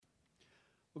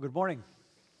Well, good morning.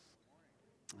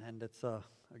 And it's,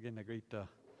 again, a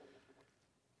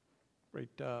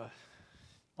great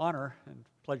honor and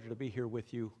pleasure to be here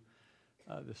with you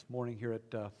this morning here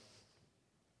at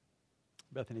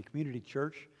Bethany Community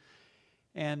Church.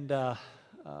 And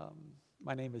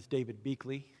my name is David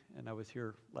Beakley, and I was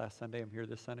here last Sunday. I'm here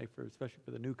this Sunday, especially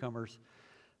for the newcomers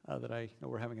that I know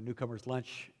we're having a newcomers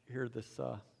lunch here this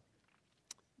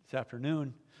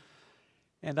afternoon.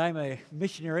 And I'm a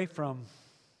missionary from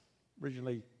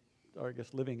originally, or I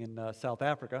guess, living in South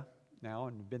Africa now,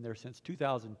 and been there since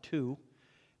 2002,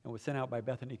 and was sent out by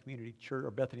Bethany Community Church, or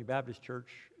Bethany Baptist Church,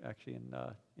 actually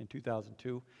in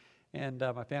 2002. And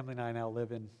my family and I now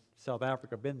live in South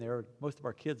Africa. Been there. Most of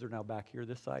our kids are now back here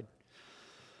this side.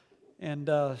 And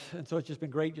so it's just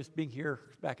been great just being here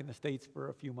back in the States for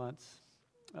a few months,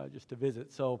 just to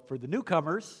visit. So for the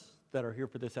newcomers that are here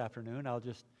for this afternoon, I'll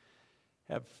just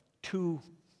have two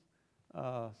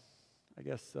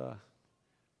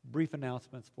brief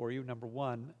announcements for you. Number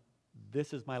one,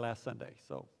 this is my last Sunday,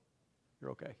 so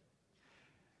you're okay.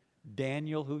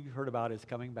 Daniel, who you heard about, is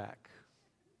coming back,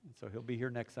 and so he'll be here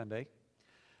next Sunday.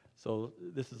 So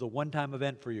this is a one-time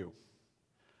event for you.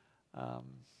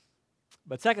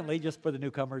 But secondly, just for the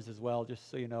newcomers as well, just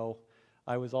so you know,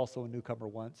 I was also a newcomer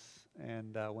once,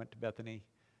 and went to Bethany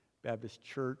Baptist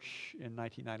Church in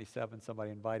 1997.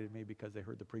 Somebody invited me because they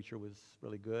heard the preacher was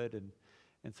really good, and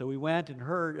so we went and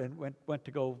heard and went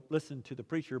to go listen to the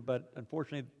preacher, but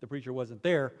unfortunately the preacher wasn't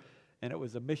there, and it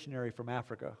was a missionary from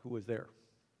Africa who was there.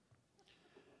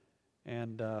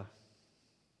 And at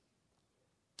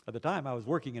the time I was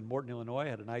working in Morton, Illinois,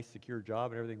 had a nice secure job,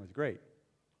 and everything was great.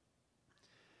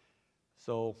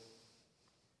 So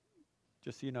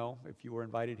just so you know, if you were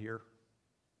invited here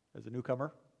as a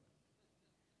newcomer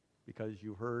because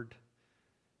you heard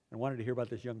and wanted to hear about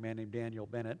this young man named Daniel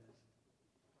Bennett,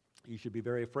 you should be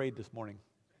very afraid this morning.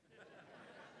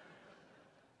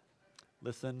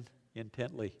 Listen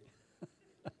intently.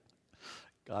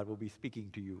 God will be speaking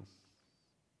to you.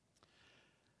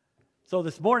 So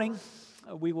this morning,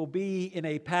 we will be in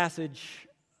a passage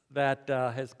that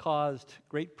has caused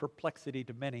great perplexity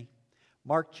to many.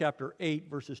 Mark chapter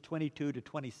 8, verses 22 to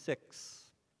 26.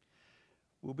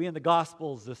 We'll be in the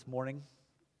Gospels this morning,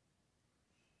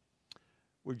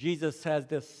 where Jesus has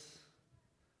this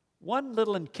one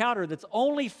little encounter that's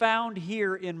only found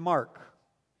here in Mark,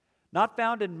 not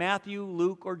found in Matthew,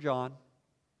 Luke, or John.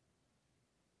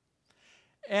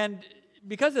 And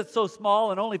because it's so small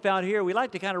and only found here, we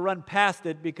like to kind of run past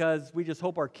it because we just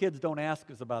hope our kids don't ask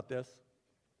us about this.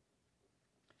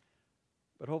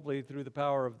 But hopefully through the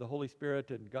power of the Holy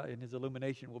Spirit and God, and His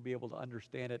illumination, we'll be able to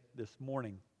understand it this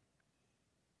morning.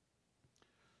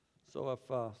 So if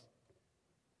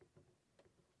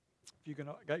you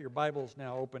got your Bibles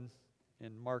now open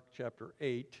in Mark chapter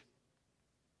 8,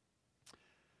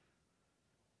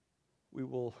 we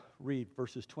will read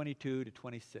verses 22 to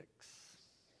 26.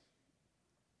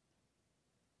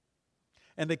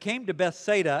 And they came to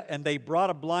Bethsaida, and they brought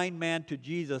a blind man to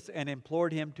Jesus and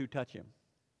implored him to touch him.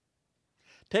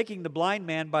 Taking the blind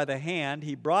man by the hand,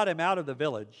 he brought him out of the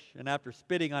village, and after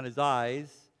spitting on his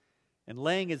eyes and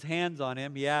laying his hands on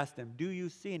him, he asked him, "Do you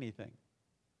see anything?"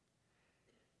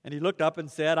 And he looked up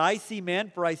and said, "I see men,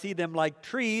 for I see them like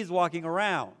trees walking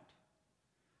around."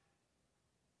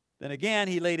 Then again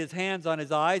he laid his hands on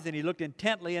his eyes, and he looked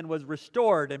intently and was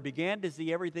restored and began to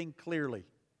see everything clearly.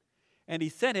 And he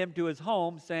sent him to his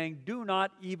home, saying, "Do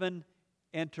not even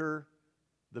enter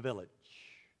the village."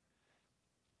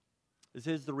 This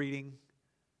is the reading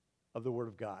of the Word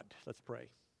of God. Let's pray.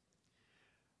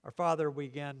 Our Father, we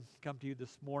again come to you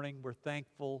this morning. We're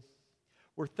thankful.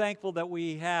 We're thankful that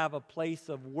we have a place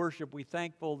of worship. We're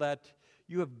thankful that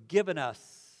you have given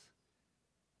us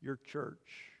your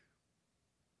church.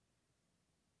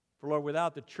 For Lord,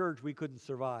 without the church, we couldn't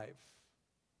survive.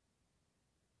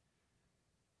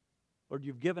 Lord,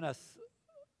 you've given us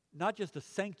not just a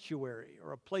sanctuary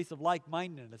or a place of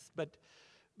like-mindedness, but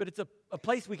it's a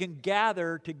place we can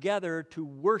gather together to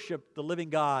worship the living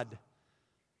God,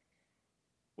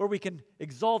 where we can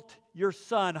exalt your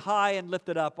Son high and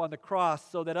lifted up on the cross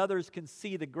so that others can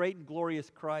see the great and glorious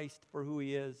Christ for who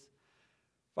He is.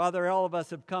 Father, all of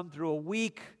us have come through a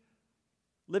week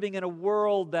living in a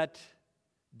world that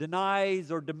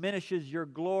denies or diminishes your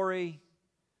glory,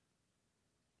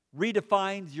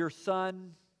 redefines your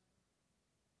Son,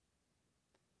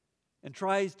 and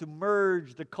tries to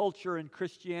merge the culture and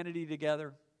Christianity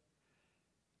together.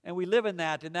 And we live in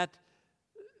that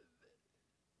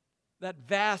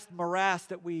vast morass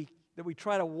that we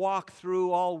try to walk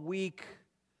through all week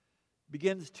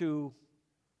begins to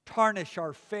tarnish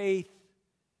our faith,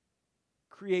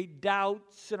 create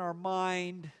doubts in our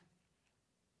mind.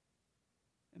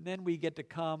 And then we get to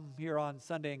come here on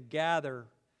Sunday and gather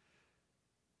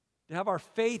to have our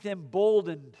faith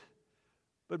emboldened,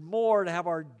 but more to have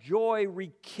our joy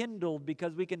rekindled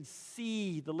because we can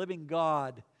see the living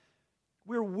God.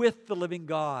 We're with the living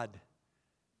God.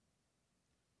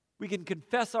 We can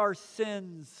confess our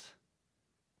sins.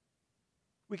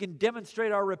 We can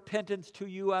demonstrate our repentance to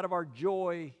you out of our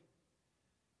joy,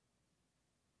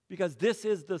 because this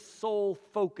is the sole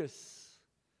focus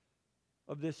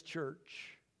of this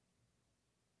church.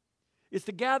 It's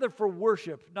to gather for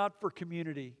worship, not for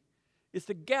community. It's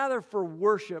to gather for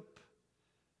worship,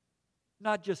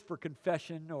 not just for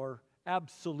confession or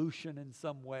absolution in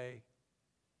some way.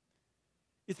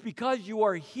 It's because you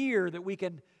are here that we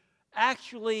can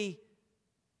actually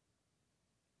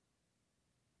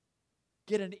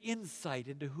get an insight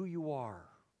into who you are.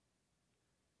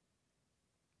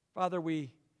 Father,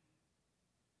 we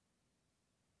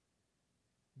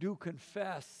do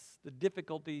confess the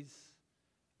difficulties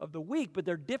of the week, but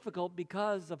they're difficult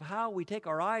because of how we take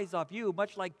our eyes off you,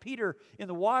 much like Peter in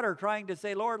the water trying to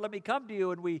say, Lord, let me come to you,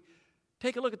 and we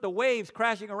take a look at the waves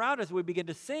crashing around us and we begin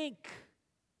to sink.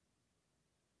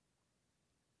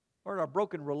 Lord, our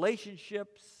broken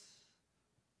relationships,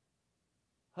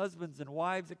 husbands and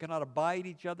wives that cannot abide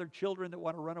each other, children that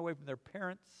want to run away from their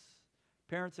parents,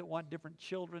 parents that want different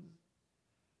children,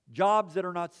 jobs that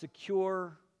are not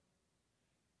secure.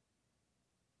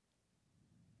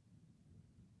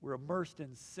 We're immersed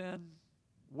in sin,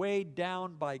 weighed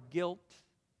down by guilt.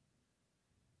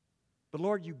 But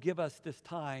Lord, you give us this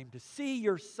time to see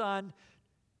your Son,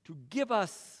 to give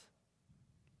us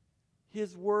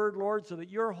His Word, Lord, so that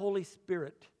your Holy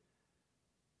Spirit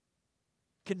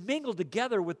can mingle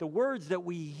together with the words that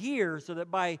we hear, so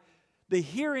that by the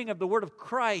hearing of the Word of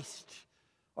Christ,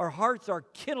 our hearts are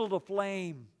kindled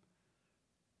aflame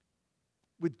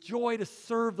with joy to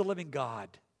serve the living God.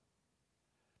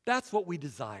 That's what we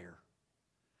desire.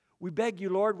 We beg you,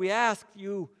 Lord, we ask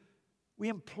you, we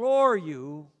implore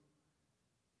you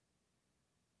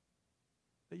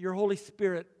that your Holy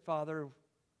Spirit, Father,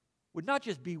 would not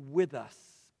just be with us,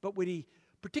 but would be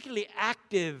particularly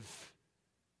active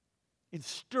in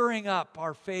stirring up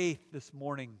our faith this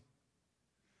morning,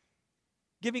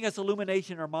 giving us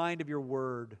illumination in our mind of your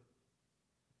word.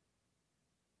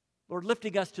 Lord,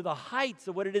 lifting us to the heights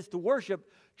of what it is to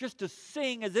worship, just to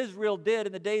sing as Israel did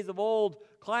in the days of old,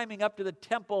 climbing up to the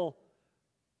temple,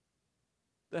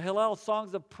 the Hallel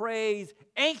songs of praise,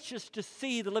 anxious to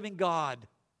see the living God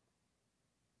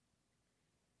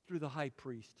through the high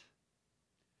priest.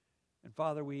 And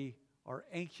Father, we are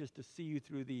anxious to see you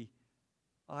through the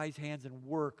eyes, hands, and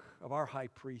work of our high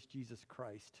priest, Jesus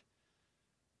Christ,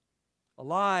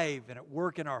 alive and at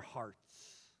work in our hearts,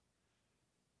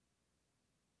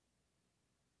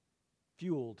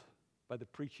 fueled by the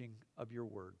preaching of your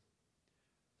word.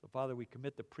 So, Father, we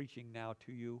commit the preaching now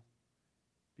to you,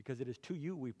 because it is to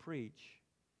you we preach.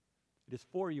 It is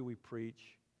for you we preach,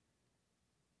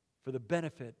 for the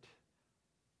benefit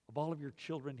of all of your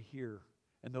children here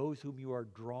and those whom you are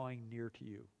drawing near to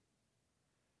you.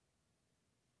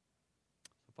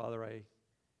 So, Father, I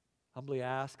humbly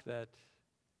ask that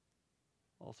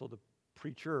also the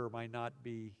preacher might not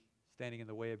be standing in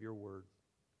the way of your word,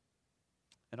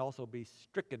 and also be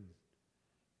stricken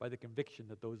by the conviction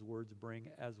that those words bring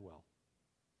as well.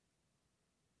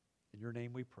 In your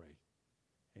name we pray.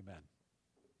 Amen.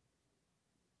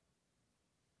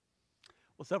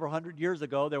 Well, several hundred years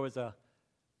ago, there was a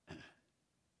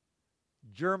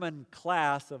German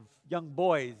class of young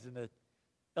boys in the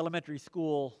elementary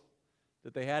school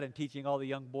that they had in teaching all the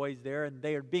young boys there, and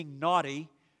they are being naughty,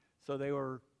 so they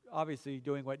were obviously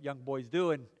doing what young boys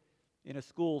do in a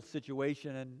school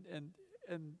situation,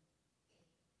 and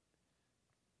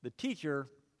the teacher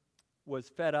was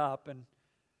fed up, and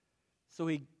so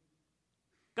he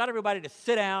got everybody to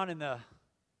sit down in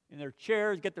their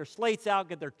chairs, get their slates out,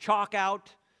 get their chalk out,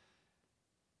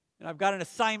 and I've got an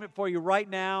assignment for you right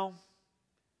now.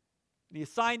 And he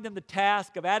assigned them the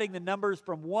task of adding the numbers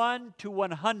from 1 to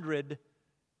 100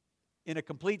 in a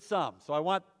complete sum. So I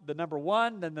want the number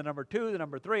 1, then the number 2, the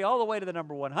number 3, all the way to the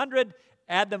number 100.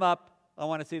 Add them up. I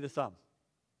want to see the sum.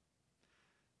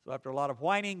 So after a lot of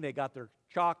whining, they got their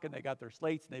chalk and they got their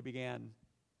slates and they began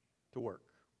to work.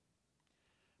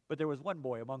 But there was one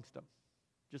boy amongst them,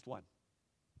 just one.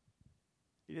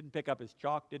 He didn't pick up his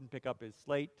chalk, didn't pick up his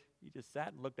slate. He just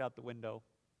sat and looked out the window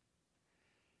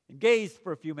and gazed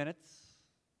for a few minutes.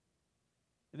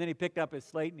 And then he picked up his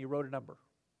slate and he wrote a number.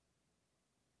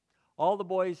 All the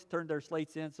boys turned their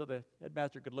slates in so the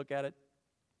headmaster could look at it.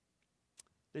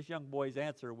 This young boy's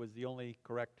answer was the only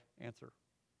correct answer.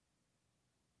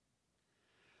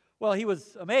 Well, he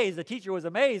was amazed. The teacher was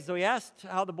amazed, so he asked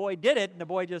how the boy did it, and the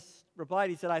boy just replied,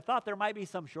 he said, I thought there might be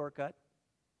some shortcut.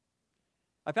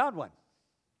 I found one.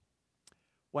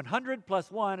 100 plus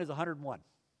 1 is 101.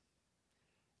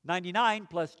 99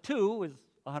 plus 2 is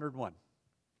 101.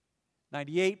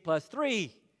 98 plus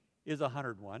 3 is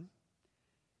 101.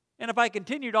 And if I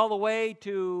continued all the way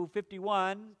to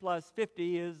 51 plus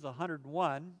 50 is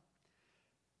 101,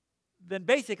 then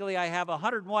basically I have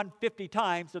 101 50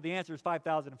 times, so the answer is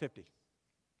 5,050.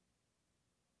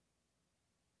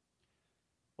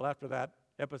 Well, after that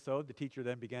episode, the teacher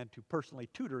then began to personally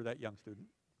tutor that young student,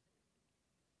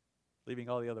 leaving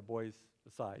all the other boys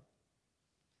aside.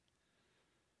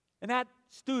 And that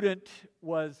student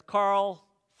was Carl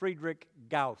Friedrich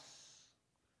Gauss,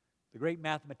 the great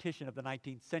mathematician of the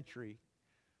 19th century,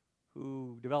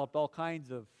 who developed all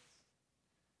kinds of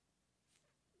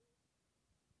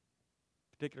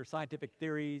particular scientific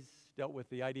theories, dealt with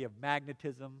the idea of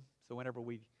magnetism. So whenever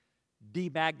we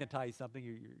demagnetize something,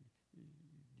 you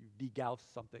de-Gauss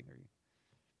something.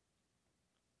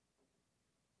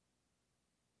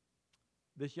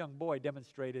 This young boy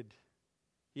demonstrated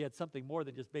he had something more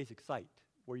than just basic sight,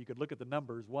 where you could look at the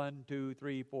numbers 1, 2,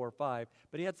 3, 4, 5,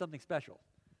 but he had something special.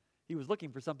 He was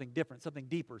looking for something different, something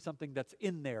deeper, something that's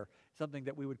in there, something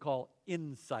that we would call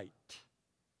insight.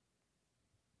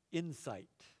 Insight.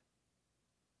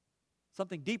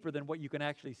 Something deeper than what you can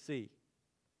actually see.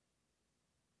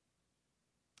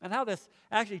 And how this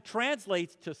actually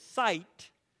translates to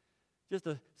sight, just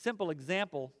a simple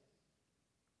example.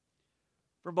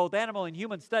 From both animal and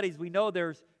human studies, we know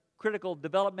there's critical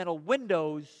developmental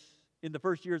windows in the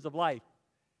first years of life.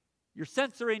 Your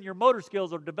sensory and your motor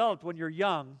skills are developed when you're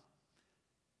young.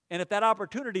 And if that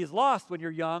opportunity is lost when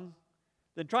you're young,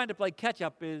 then trying to play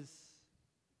catch-up is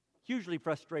hugely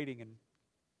frustrating and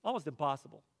almost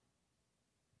impossible.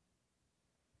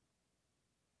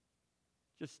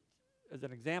 Just as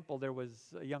an example, there was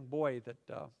a young boy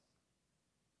that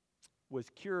was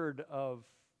cured of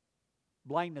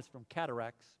blindness from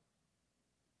cataracts.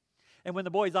 And when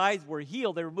the boy's eyes were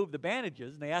healed, they removed the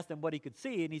bandages, and they asked him what he could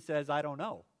see, and he says, I don't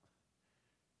know.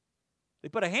 They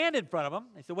put a hand in front of him.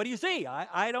 They said, what do you see?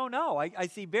 I don't know. I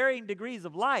see varying degrees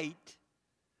of light,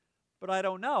 but I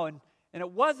don't know. And it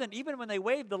wasn't, even when they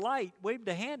waved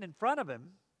the hand in front of him,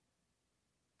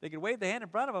 they could wave the hand in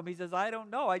front of him. He says, I don't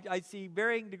know. I see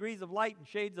varying degrees of light, and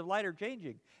shades of light are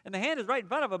changing. And the hand is right in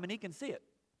front of him, and he can see it.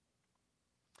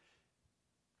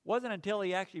 Wasn't until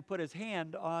he actually put his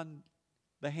hand on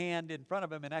the hand in front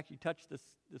of him and actually touched the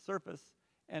surface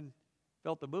and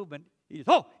felt the movement, he says,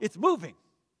 oh, it's moving.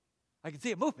 I can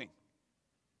see it moving.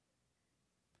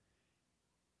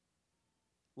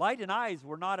 Light and eyes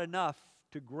were not enough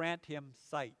to grant him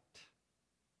sight.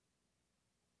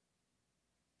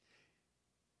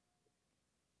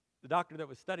 The doctor that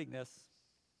was studying this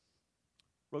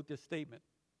wrote this statement.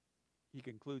 He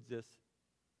concludes this,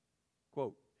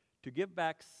 quote, to give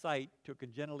back sight to a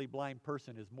congenitally blind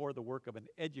person is more the work of an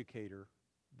educator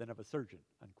than of a surgeon,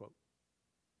 unquote.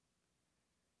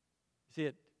 See,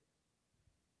 it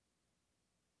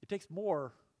takes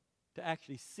more to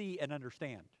actually see and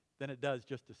understand than it does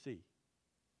just to see.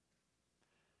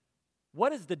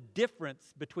 What is the difference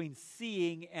between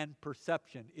seeing and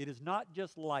perception? It is not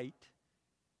just light,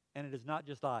 and it is not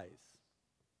just eyes.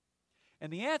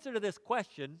 And the answer to this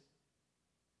question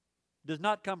does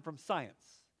not come from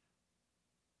science.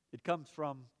 It comes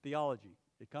from theology.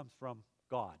 It comes from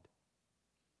God.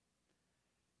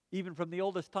 Even from the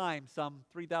oldest time, some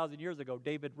 3,000 years ago,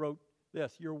 David wrote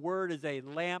this, your word is a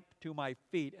lamp to my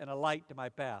feet and a light to my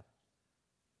path.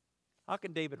 How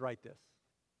can David write this?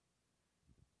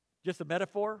 Just a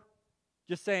metaphor?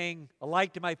 Just saying a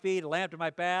light to my feet, a lamp to my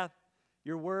path?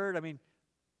 Your word? I mean,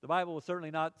 the Bible was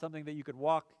certainly not something that you could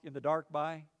walk in the dark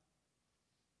by.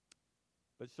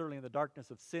 But certainly in the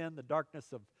darkness of sin, the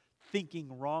darkness of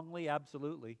thinking wrongly,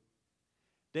 absolutely.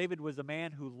 David was a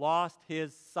man who lost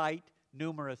his sight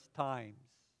numerous times.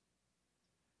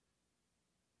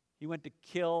 He went to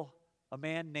kill a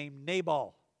man named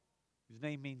Nabal, whose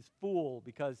name means fool,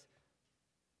 because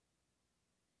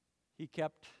he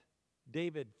kept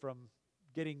David from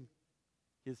getting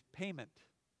his payment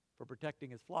for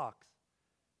protecting his flocks.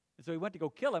 And so he went to go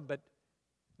kill him, but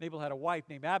Nabal had a wife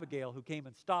named Abigail who came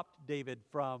and stopped David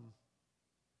from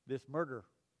this murder.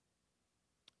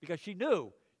 Because she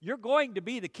knew, you're going to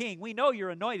be the king. We know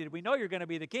you're anointed. We know you're going to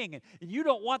be the king. And you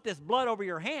don't want this blood over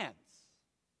your hands.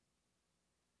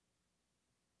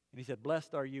 And he said,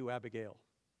 blessed are you, Abigail,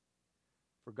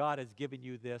 for God has given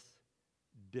you this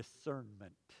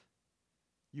discernment.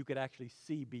 You could actually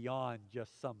see beyond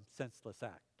just some senseless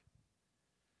act.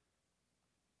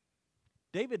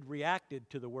 David reacted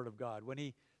to the word of God. When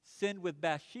he sinned with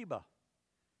Bathsheba,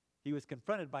 he was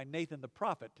confronted by Nathan the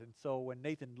prophet. And so when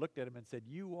Nathan looked at him and said,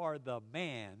 "You are the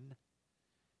man,"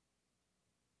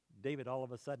 David all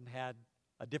of a sudden had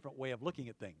a different way of looking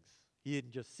at things. He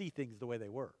didn't just see things the way they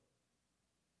were.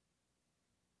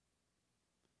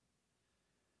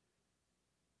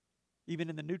 Even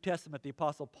in the New Testament, the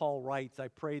Apostle Paul writes, "I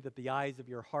pray that the eyes of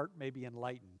your heart may be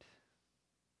enlightened,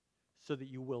 so that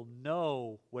you will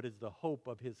know what is the hope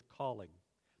of his calling,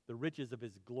 the riches of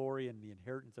his glory, and the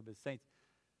inheritance of his saints."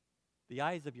 The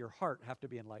eyes of your heart have to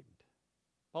be enlightened.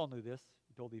 Paul knew this.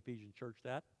 He told the Ephesian church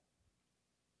that.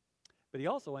 But he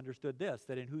also understood this,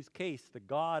 that in whose case the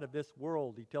God of this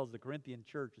world, he tells the Corinthian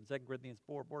church in 2 Corinthians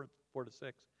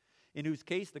 4:4-6, in whose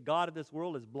case the God of this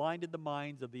world has blinded the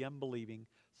minds of the unbelieving,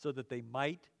 so that they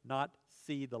might not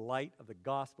see the light of the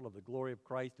gospel of the glory of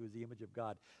Christ, who is the image of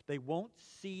God. They won't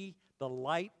see the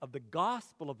light of the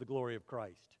gospel of the glory of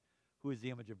Christ, who is the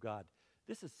image of God.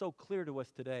 This is so clear to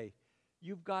us today.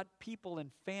 You've got people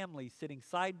and families sitting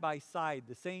side by side,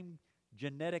 the same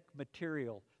genetic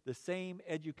material, the same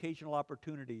educational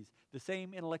opportunities, the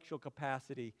same intellectual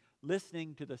capacity,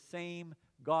 listening to the same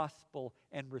gospel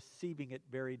and receiving it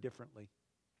very differently.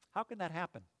 How can that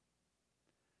happen?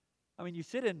 I mean, you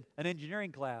sit in an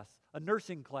engineering class, a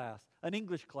nursing class, an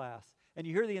English class, and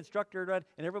you hear the instructor and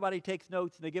everybody takes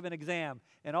notes and they give an exam,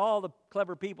 and all the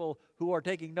clever people who are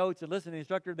taking notes and listening to the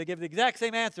instructor, they give the exact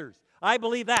same answers. I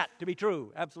believe that to be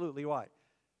true. Absolutely right.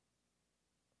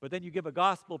 But then you give a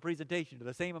gospel presentation to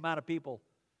the same amount of people,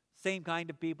 same kind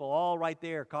of people, all right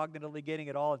there, cognitively getting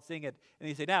it all and seeing it. And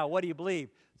you say, "Now, what do you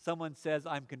believe?" Someone says,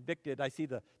 "I'm convicted. I see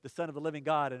the Son of the living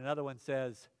God." And another one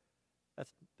says,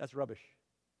 that's rubbish.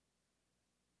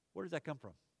 Where does that come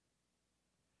from?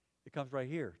 It comes right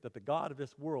here, that the God of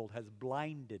this world has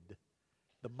blinded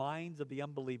the minds of the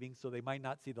unbelieving so they might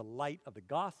not see the light of the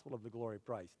gospel of the glory of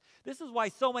Christ. This is why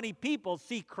so many people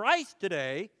see Christ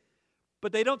today,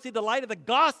 but they don't see the light of the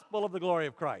gospel of the glory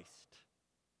of Christ.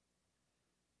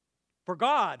 For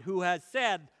God, who has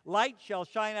said, "Light shall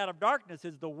shine out of darkness,"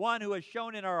 is the one who has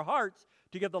shown in our hearts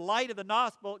to give the light of the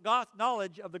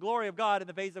knowledge of the glory of God in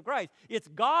the face of Christ. It's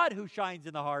God who shines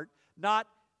in the heart, not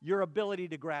your ability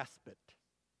to grasp it.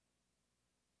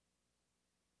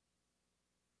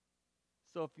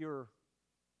 So if you're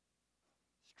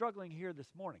struggling here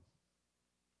this morning,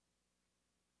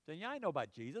 saying, "Yeah, I know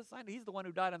about Jesus. He's the one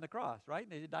who died on the cross, right?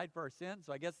 And he died for our sins,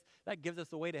 so I guess that gives us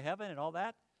the way to heaven and all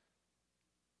that."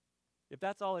 If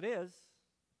that's all it is,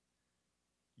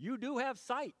 you do have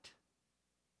sight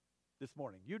this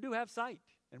morning. You do have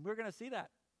sight, and we're going to see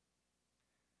that.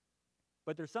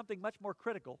 But there's something much more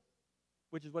critical,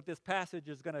 which is what this passage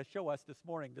is going to show us this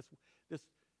morning. This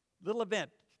little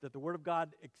event that the Word of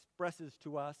God expresses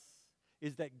to us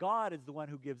is that God is the one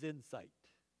who gives insight.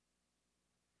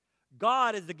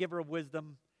 God is the giver of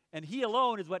wisdom, and He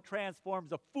alone is what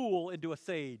transforms a fool into a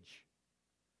sage.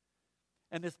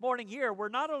 And this morning here, we're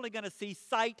not only going to see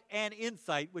sight and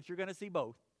insight, which you're going to see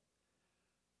both,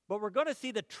 but we're going to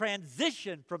see the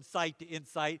transition from sight to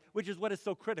insight, which is what is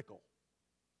so critical.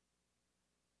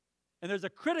 And there's a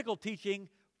critical teaching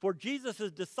for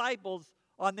Jesus' disciples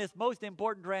on this most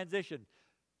important transition.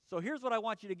 So here's what I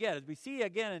want you to get. As we see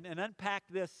again and unpack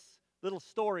this little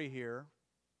story here,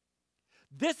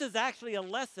 this is actually a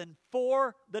lesson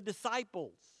for the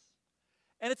disciples.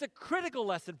 And it's a critical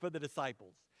lesson for the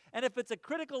disciples. And if it's a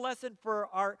critical lesson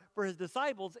for His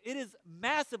disciples, it is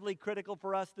massively critical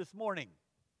for us this morning.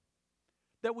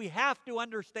 That we have to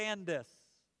understand this.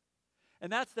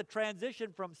 And that's the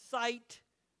transition from sight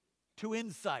to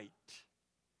insight.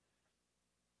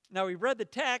 Now, we've read the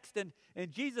text, and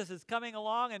Jesus is coming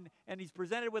along, and He's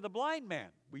presented with a blind man.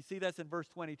 We see this in verse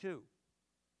 22.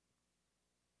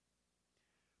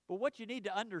 But what you need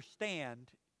to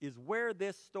understand is where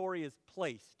this story is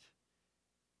placed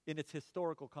in its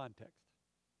historical context.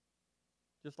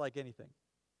 Just like anything.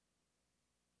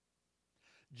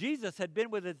 Jesus had been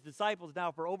with His disciples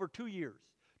now for over 2 years.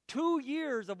 2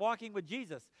 years of walking with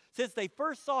Jesus since they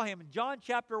first saw Him in John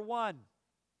chapter 1.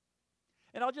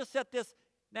 And I'll just set this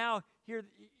now here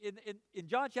in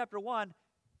John chapter 1.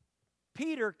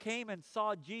 Peter came and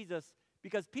saw Jesus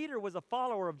because Peter was a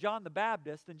follower of John the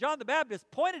Baptist. And John the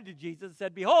Baptist pointed to Jesus and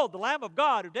said, "Behold, the Lamb of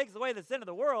God who takes away the sin of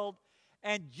the world."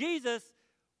 And Jesus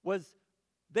was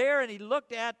there, and He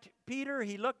looked at Peter.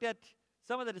 He looked at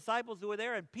some of the disciples who were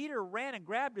there, and Peter ran and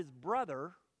grabbed his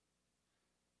brother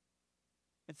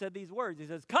and said these words. He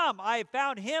says, "Come, I have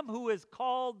found Him who is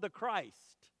called the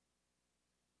Christ."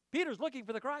 Peter's looking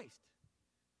for the Christ.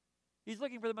 He's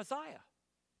looking for the Messiah.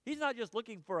 He's not just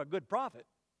looking for a good prophet.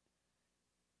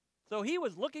 So he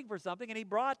was looking for something, and he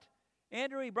brought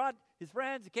Andrew, he brought his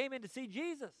friends, he came in to see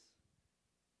Jesus.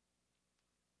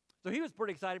 So he was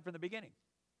pretty excited from the beginning.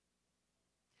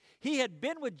 He had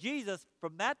been with Jesus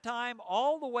from that time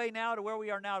all the way now to where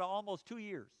we are now to almost 2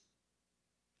 years.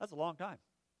 That's a long time.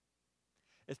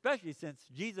 Especially since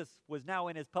Jesus was now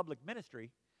in his public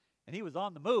ministry and he was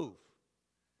on the move.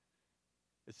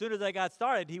 As soon as they got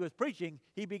started, he was preaching,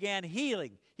 he began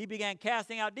healing, he began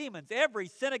casting out demons. Every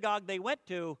synagogue they went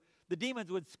to, the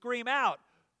demons would scream out,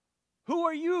 "Who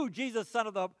are you, Jesus, Son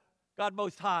of the God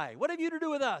Most High? What have you to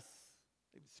do with us?"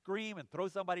 They would scream and throw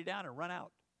somebody down and run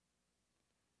out.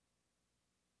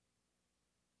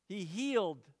 He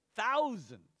healed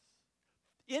thousands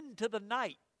into the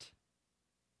night.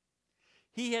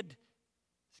 He had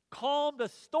calmed a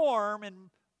storm in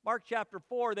Mark chapter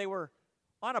 4. They were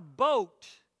on a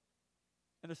boat,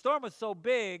 and the storm was so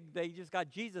big, they just got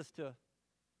Jesus to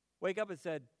wake up and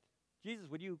said, "Jesus,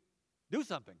 would you do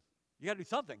something? You got to do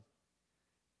something."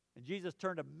 And Jesus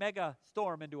turned a mega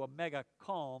storm into a mega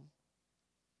calm.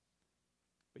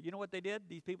 But you know what they did,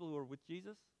 these people who were with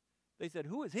Jesus? They said,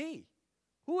 "Who is he?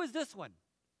 Who is this one?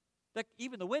 That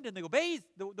even the wind and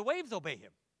the waves obey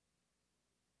him."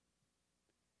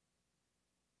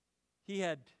 He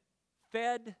had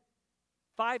fed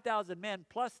 5,000 men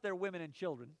plus their women and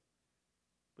children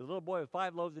with a little boy with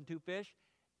 5 loaves and 2 fish,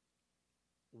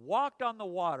 walked on the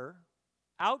water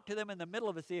out to them in the middle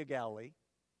of the Sea of Galilee,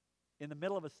 in the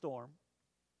middle of a storm.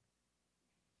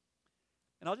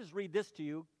 And I'll just read this to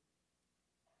you.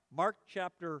 Mark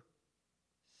chapter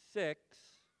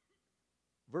 6,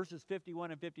 verses 51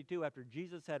 and 52, after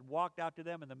Jesus had walked out to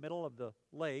them in the middle of the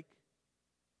lake.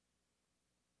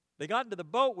 They got into the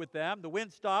boat with them, the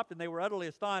wind stopped, and they were utterly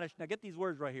astonished. Now get these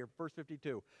words right here, verse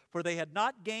 52. "For they had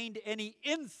not gained any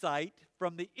insight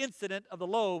from the incident of the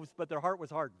loaves, but their heart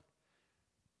was hardened."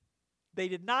 They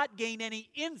did not gain any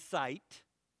insight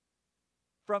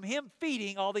from him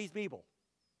feeding all these people.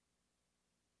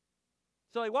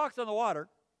 So he walks on the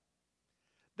water.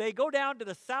 They go down to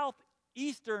the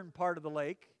southeastern part of the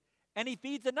lake, and he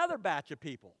feeds another batch of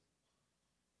people.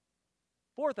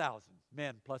 4,000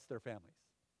 men plus their families.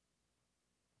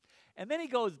 And then he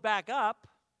goes back up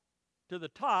to the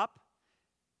top,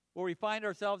 where we find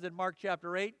ourselves in Mark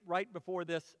chapter 8, right before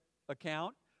this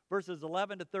account, verses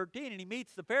 11 to 13, and he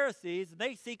meets the Pharisees, and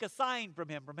they seek a sign from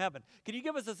him from heaven. "Can you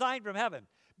give us a sign from heaven?"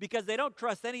 Because they don't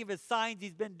trust any of his signs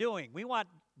he's been doing. "We want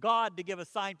God to give a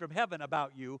sign from heaven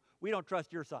about you. We don't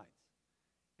trust your signs."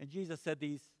 And Jesus said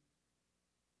these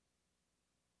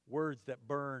words that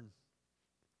burn.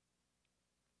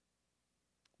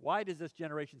 "Why does this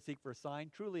generation seek for a sign?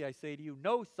 Truly I say to you,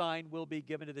 no sign will be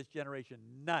given to this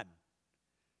generation. None.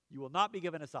 You will not be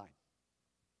given a sign."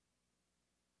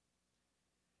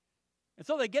 And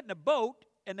so they get in a boat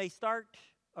and they start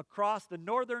across the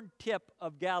northern tip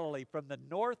of Galilee, from the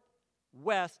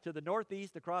northwest to the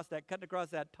northeast, cutting across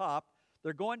that top.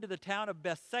 They're going to the town of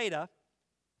Bethsaida.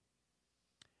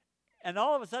 And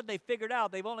all of a sudden they figured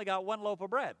out they've only got 1 loaf of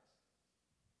bread.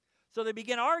 So they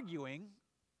begin arguing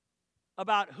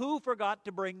about who forgot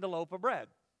to bring the loaf of bread,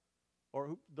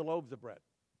 or the loaves of bread.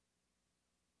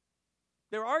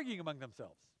 They're arguing among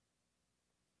themselves.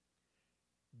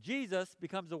 Jesus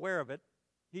becomes aware of it.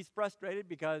 He's frustrated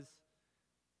because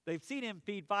they've seen him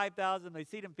feed 5,000, they've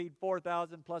seen him feed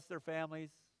 4,000 plus their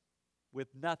families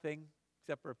with nothing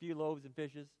except for a few loaves and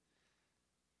fishes.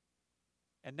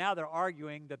 And now they're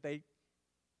arguing that they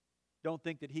don't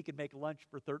think that he can make lunch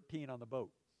for 13 on the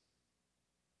boat.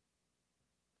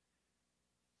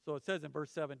 So it says in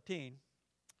verse 17,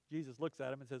 Jesus looks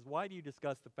at him and says, "Why do you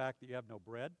discuss the fact that you have no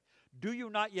bread? Do you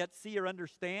not yet see or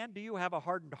understand? Do you have a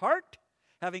hardened heart?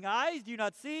 Having eyes, do you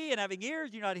not see? And having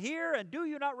ears, do you not hear? And do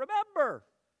you not remember?"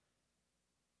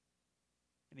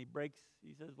 And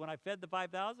he says, "When I fed the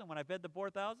 5,000, when I fed the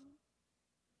 4,000?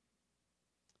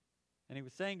 And he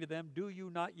was saying to them, do you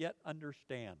not yet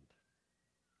understand?"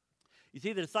 You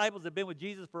see, the disciples had been with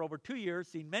Jesus for over 2 years,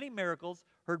 seen many miracles,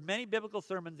 heard many biblical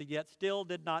sermons, and yet still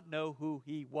did not know who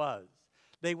he was.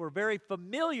 They were very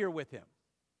familiar with him.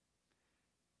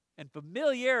 And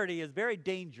familiarity is very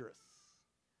dangerous,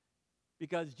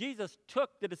 because Jesus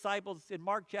took the disciples in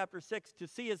Mark chapter 6 to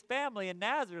see his family in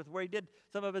Nazareth, where he did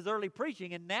some of his early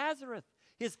preaching. In Nazareth,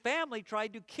 his family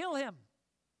tried to kill him.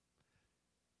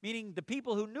 Meaning the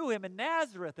people who knew him in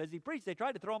Nazareth as he preached, they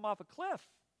tried to throw him off a cliff.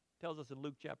 Tells us in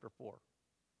Luke chapter 4.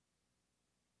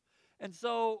 And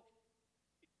so,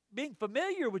 being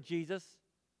familiar with Jesus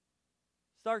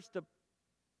starts to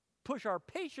push our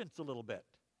patience a little bit,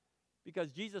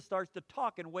 because Jesus starts to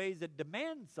talk in ways that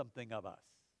demand something of us.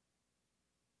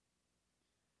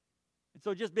 And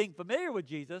so just being familiar with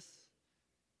Jesus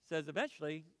says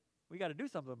eventually We got to do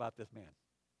something about this man.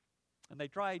 And they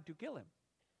tried to kill him.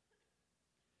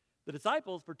 The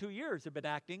disciples for 2 years have been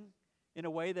acting in a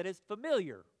way that is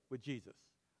familiar with Jesus.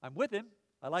 I'm with him.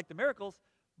 I like the miracles,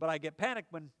 but I get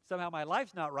panicked when somehow my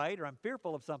life's not right or I'm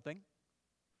fearful of something.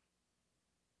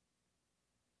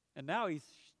 And now he's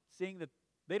seeing that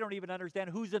they don't even understand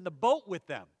who's in the boat with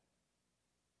them.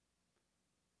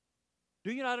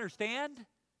 Do you not understand?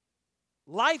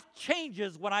 Life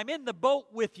changes when I'm in the boat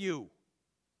with you.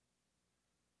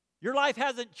 Your life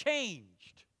hasn't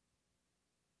changed.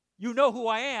 You know who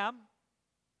I am.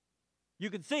 You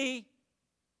can see.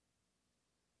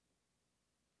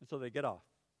 And so they get off.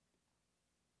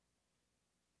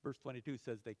 Verse 22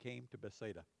 says they came to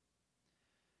Bethsaida.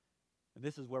 And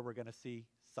this is where we're going to see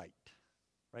sight.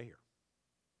 Right here.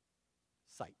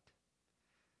 Sight.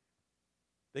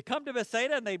 They come to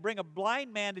Bethsaida and they bring a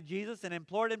blind man to Jesus and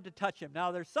implored him to touch him.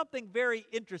 Now there's something very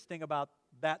interesting about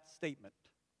that statement.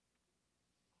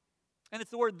 And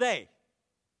it's the word they.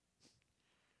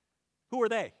 Who are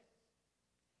they?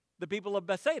 The people of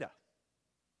Bethsaida.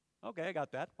 Okay, I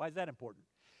got that. Why is that important?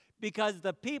 Because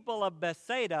the people of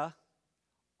Bethsaida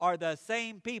are the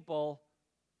same people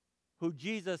who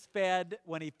Jesus fed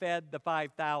when he fed the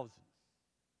 5,000.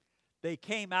 They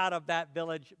came out of that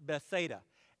village, Bethsaida.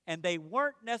 And they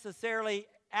weren't necessarily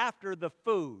after the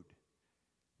food.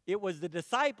 It was the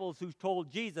disciples who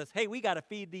told Jesus, hey, we got to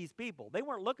feed these people. They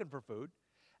weren't looking for food.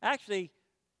 Actually,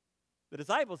 the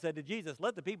disciples said to Jesus,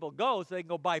 let the people go so they can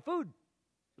go buy food.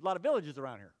 There's a lot of villages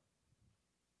around here.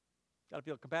 Got to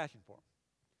feel compassion for them.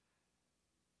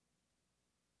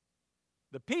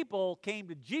 The people came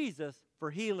to Jesus for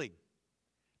healing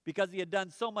because he had done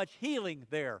so much healing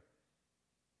there.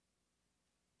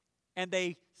 And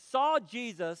they saw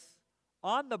Jesus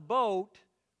on the boat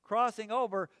crossing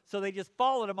over, so they just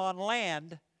followed him on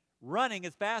land, running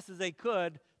as fast as they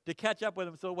could to catch up with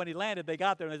him. So when he landed, they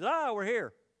got there and they said, we're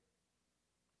here.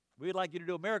 We'd like you to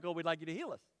do a miracle. We'd like you to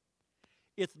heal us.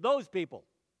 It's those people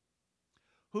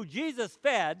who Jesus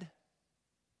fed,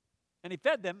 and he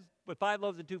fed them with 5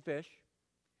 loaves and 2 fish.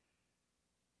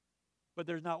 But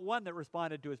there's not one that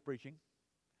responded to his preaching.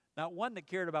 Not one that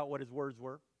cared about what his words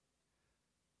were.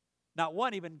 Not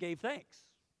one even gave thanks.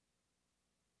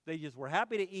 They just were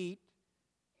happy to eat,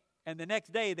 and the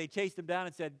next day they chased him down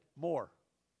and said, more.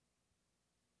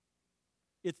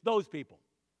 It's those people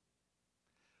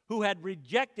who had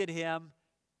rejected him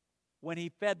when he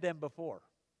fed them before.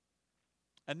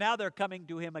 And now they're coming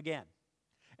to him again.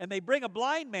 And they bring a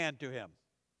blind man to him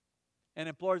and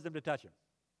implores them to touch him.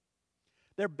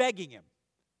 They're begging him.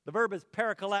 The verb is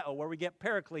parakaleo, where we get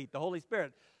paraclete, the Holy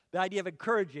Spirit. The idea of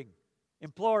encouraging,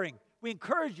 imploring. We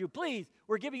encourage you, please.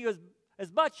 We're giving you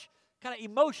as much kind of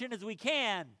emotion as we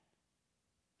can.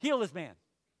 Heal this man.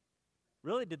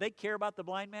 Really? Did they care about the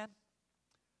blind man?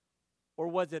 Or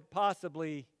was it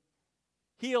possibly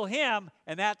heal him,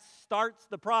 and that starts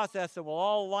the process, and we'll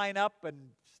all line up and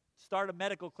start a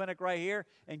medical clinic right here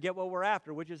and get what we're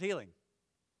after, which is healing.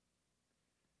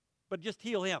 But just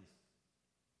heal him.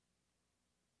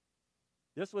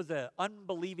 This was an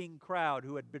unbelieving crowd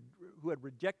who had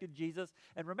rejected Jesus.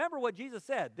 And remember what Jesus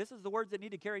said. This is the words that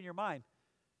need to carry in your mind.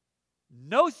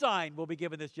 No sign will be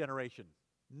given this generation.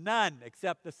 None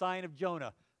except the sign of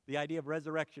Jonah. The idea of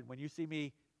resurrection. When you see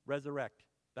me resurrect,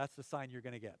 that's the sign you're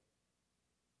going to get.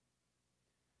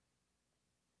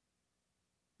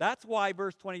 That's why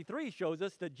verse 23 shows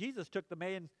us that Jesus took the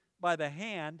man by the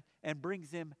hand and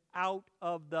brings him out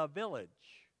of the village.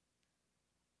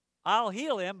 I'll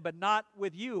heal him, but not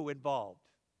with you involved.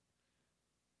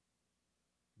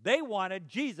 They wanted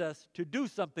Jesus to do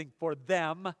something for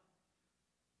them.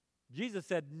 Jesus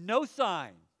said, no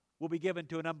sign will be given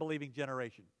to an unbelieving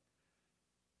generation.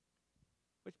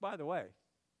 Which, by the way,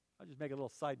 I'll just make a little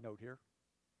side note here.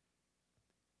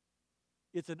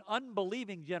 It's an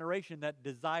unbelieving generation that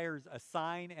desires a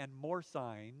sign and more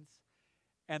signs.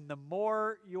 And the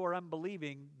more you're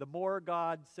unbelieving, the more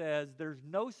God says there's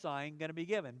no sign going to be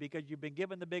given, because you've been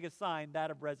given the biggest sign,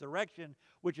 that of resurrection,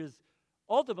 which is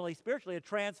ultimately, spiritually, a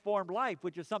transformed life,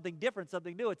 which is something different,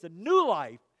 something new. It's a new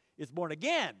life. It's born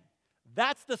again.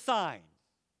 That's the sign.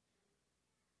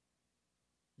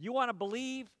 You want to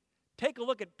believe? Take a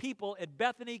look at people at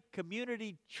Bethany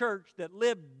Community Church that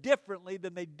lived differently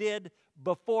than they did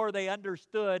before they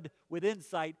understood with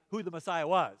insight who the Messiah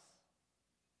was.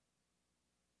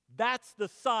 That's the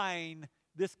sign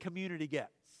this community gets.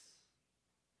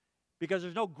 Because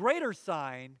there's no greater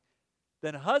sign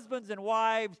than husbands and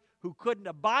wives who couldn't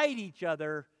abide each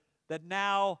other that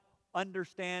now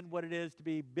understand what it is to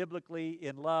be biblically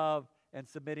in love and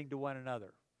submitting to one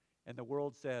another. And the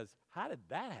world says, how did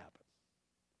that happen?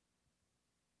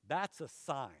 That's a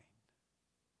sign.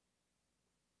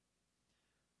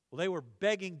 Well, they were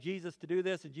begging Jesus to do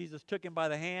this, and Jesus took him by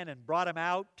the hand and brought him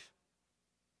out.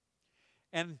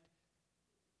 And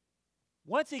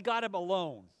once he got him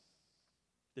alone,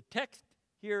 the text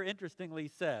here interestingly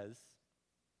says,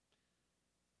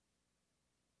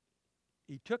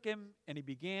 he took him and he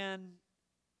began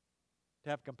to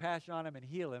have compassion on him and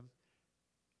heal him.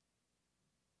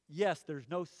 Yes, there's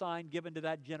no sign given to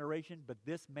that generation, but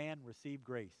this man received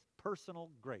grace, personal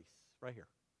grace, right here.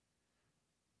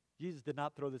 Jesus did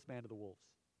not throw this man to the wolves.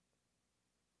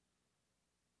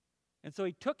 And so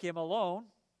he took him alone.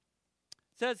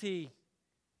 It says he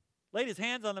laid his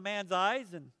hands on the man's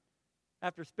eyes, and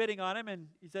after spitting on him, and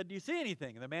he said, "Do you see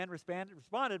anything?" And the man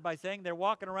responded by saying, "They're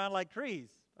walking around like trees.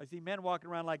 I see men walking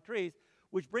around like trees,"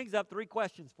 which brings up 3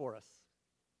 questions for us.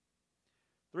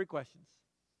 3 questions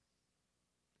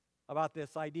about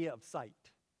this idea of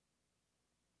sight.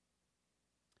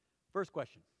 First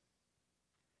question.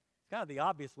 It's kind of the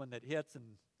obvious one that hits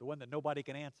and the one that nobody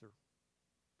can answer.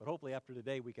 But hopefully after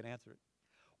today we can answer it.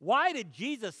 Why did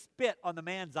Jesus spit on the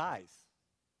man's eyes?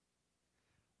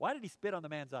 Why did he spit on the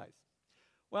man's eyes?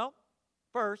 Well,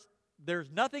 first, there's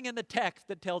nothing in the text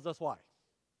that tells us why.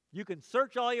 You can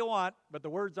search all you want, but the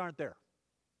words aren't there.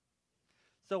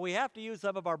 So we have to use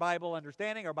some of our Bible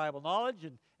understanding, our Bible knowledge,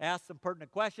 and ask some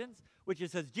pertinent questions, which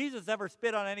is, has Jesus ever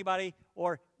spit on anybody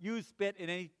or used spit in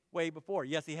any way before?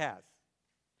 Yes, he has.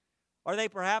 Are they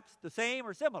perhaps the same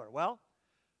or similar? Well,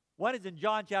 one is in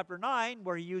John chapter 9,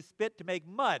 where he used spit to make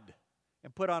mud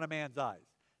and put on a man's eyes.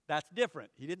 That's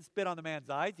different. He didn't spit on the man's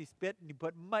eyes. He spit and he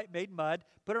made mud,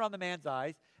 put it on the man's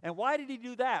eyes. And why did he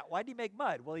do that? Why did he make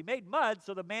mud? Well, he made mud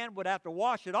so the man would have to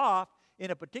wash it off in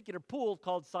a particular pool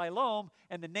called Siloam,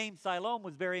 and the name Siloam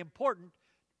was very important.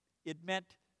 It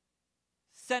meant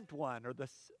sent one, or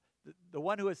the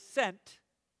one who is sent.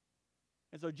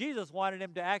 And so Jesus wanted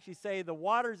him to actually say, the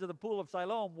waters of the pool of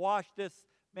Siloam washed this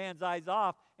man's eyes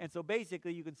off. And so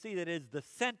basically you can see that it is the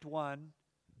sent one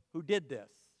who did this.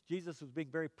 Jesus was being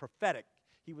very prophetic.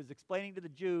 He was explaining to the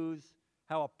Jews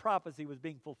how a prophecy was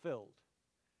being fulfilled.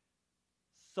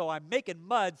 So I'm making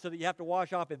mud so that you have to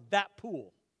wash off in that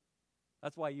pool.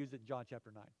 That's why I used it in John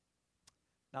chapter 9.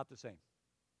 Not the same.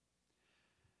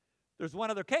 There's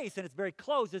one other case, and it's very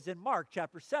close. It's in Mark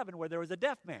chapter 7, where there was a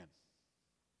deaf man.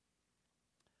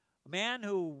 A man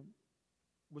who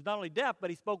was not only deaf, but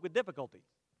he spoke with difficulty.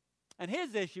 And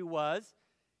his issue was,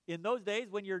 in those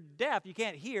days, when you're deaf, you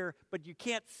can't hear, but you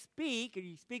can't speak, and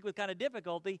you speak with kind of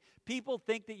difficulty. People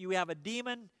think that you have a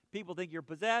demon. People think you're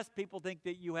possessed. People think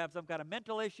that you have some kind of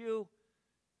mental issue.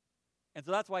 And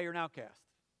so that's why you're an outcast.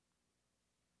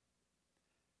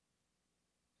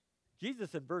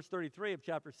 Jesus, in verse 33 of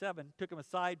chapter 7, took him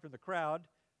aside from the crowd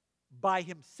by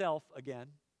himself again,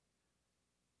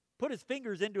 put his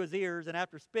fingers into his ears, and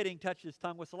after spitting, touched his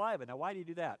tongue with saliva. Now, why did he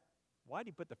do that? Why did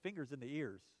he put the fingers in the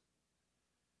ears?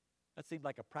 That seemed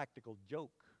like a practical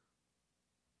joke.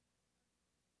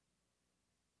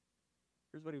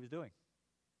 Here's what he was doing.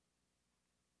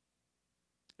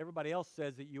 Everybody else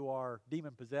says that you are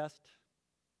demon-possessed.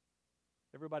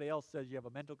 Everybody else says you have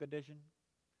a mental condition.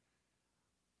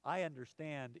 I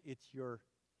understand it's your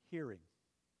hearing.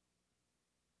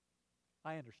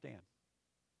 I understand.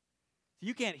 So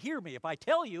you can't hear me. If I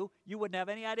tell you, you wouldn't have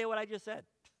any idea what I just said.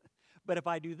 But if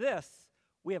I do this,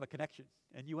 we have a connection,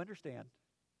 and you understand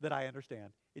that I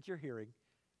understand. It's your hearing.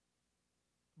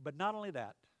 But not only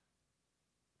that,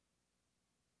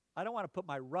 I don't want to put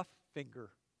my rough finger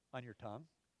on your tongue.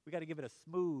 We got to give it a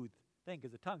smooth thing,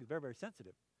 because the tongue is very, very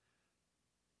sensitive.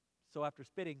 So after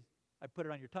spitting, I put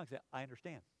it on your tongue, say, I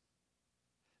understand.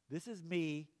 This is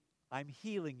me. I'm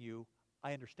healing you.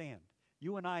 I understand.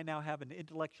 You and I now have an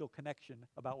intellectual connection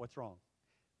about what's wrong.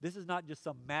 This is not just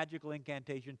some magical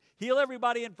incantation. Heal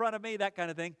everybody in front of me, that kind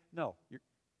of thing. No,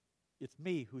 it's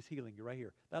me who's healing you right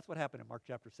here. That's what happened in Mark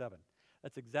chapter 7.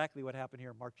 That's exactly what happened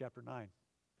here in Mark chapter 9.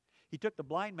 He took the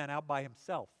blind man out by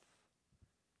himself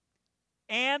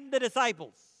and the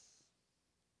disciples.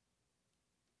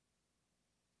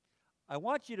 I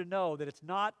want you to know that it's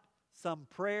not some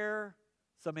prayer,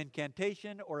 some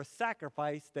incantation, or a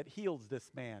sacrifice that heals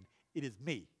this man. It is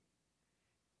me.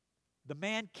 The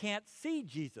man can't see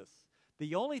Jesus.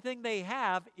 The only thing they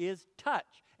have is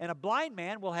touch. And a blind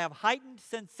man will have heightened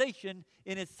sensation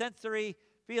in his sensory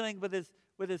feeling with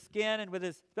his skin and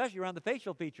especially around the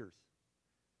facial features.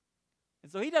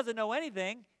 And so he doesn't know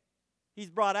anything. He's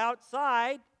brought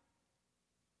outside.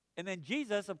 And then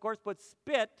Jesus, of course, puts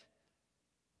spit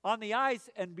on the eyes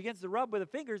and begins to rub with the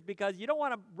fingers, because you don't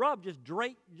want to rub just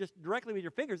directly with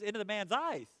your fingers into the man's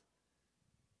eyes.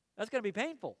 That's going to be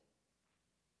painful.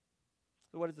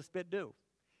 So what does the spit do?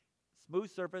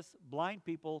 Smooth surface, blind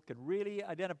people can really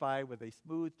identify with a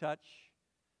smooth touch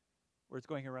where it's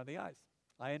going around the eyes.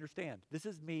 I understand. This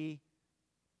is me.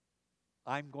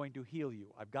 I'm going to heal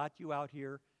you. I've got you out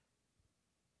here,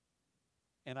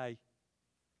 and I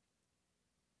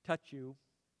touch you,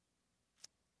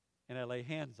 and I lay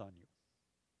hands on you.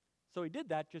 So he did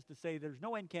that just to say there's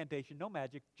no incantation, no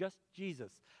magic, just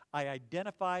Jesus. I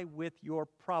identify with your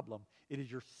problem. It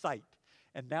is your sight.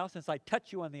 And now since I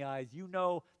touch you on the eyes, you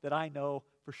know that I know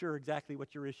for sure exactly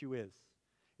what your issue is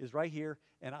right here,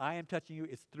 and I am touching you.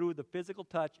 It's through the physical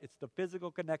touch. It's the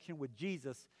physical connection with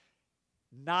Jesus,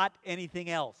 not anything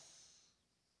else.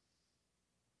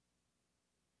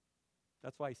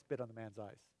 That's why he spit on the man's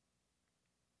eyes.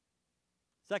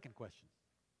 Second question.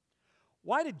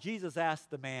 Why did Jesus ask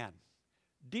the man,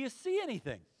 do you see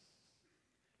anything?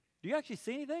 Do you actually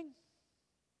see anything?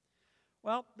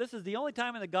 Well, this is the only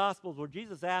time in the Gospels where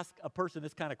Jesus asked a person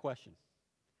this kind of question.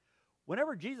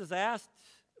 Whenever Jesus asked,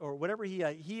 or whenever he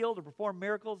healed or performed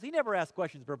miracles, he never asked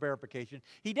questions for verification.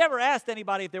 He never asked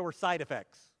anybody if there were side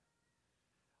effects.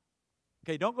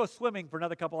 Okay, don't go swimming for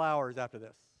another couple hours after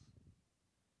this.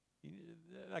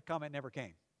 That comment never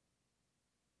came.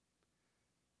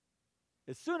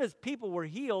 As soon as people were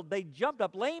healed, they jumped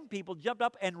up. Lame people jumped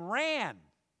up and ran.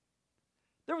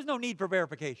 There was no need for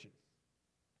verification.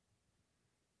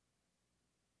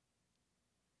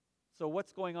 So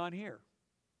what's going on here?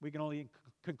 We can only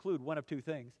conclude one of two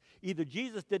things. Either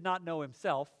Jesus did not know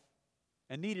himself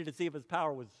and needed to see if his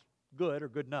power was good or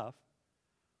good enough,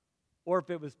 or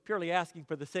if it was purely asking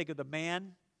for the sake of the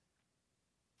man,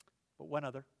 but one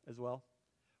other as well,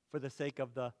 for the sake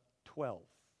of the 12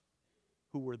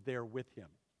 who were there with him.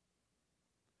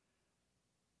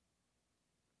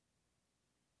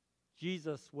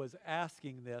 Jesus was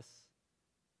asking this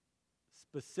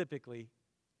specifically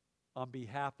on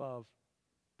behalf of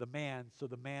the man, so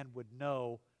the man would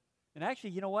know. And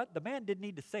actually, you know what? The man didn't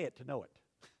need to say it to know it.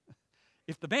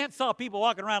 If the man saw people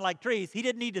walking around like trees, he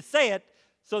didn't need to say it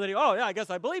so that I guess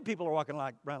I believe people are walking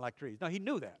around like trees. No, he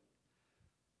knew that.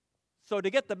 So to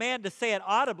get the man to say it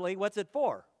audibly, what's it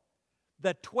for?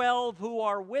 The 12 who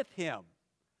are with him,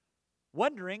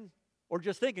 wondering or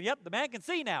just thinking, yep, the man can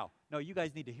see now. No, you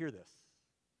guys need to hear this.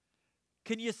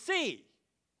 Can you see?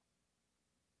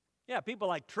 Yeah, people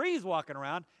like trees walking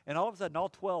around, and all of a sudden all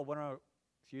 12 went around,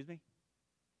 excuse me?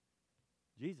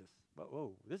 Jesus,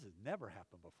 whoa, this has never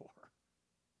happened before.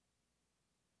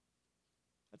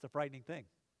 That's a frightening thing.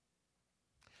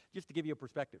 Just to give you a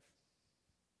perspective,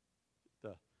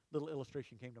 the little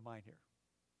illustration came to mind here.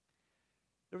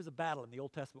 There was a battle in the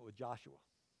Old Testament with Joshua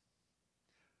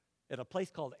at a place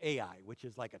called Ai, which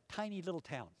is like a tiny little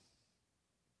town.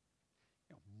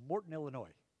 Morton,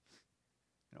 Illinois.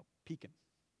 Pekin.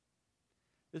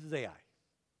 This is Ai.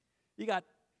 You got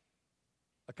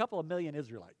a couple of million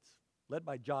Israelites, led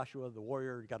by Joshua, the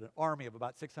warrior. You got an army of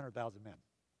about 600,000 men.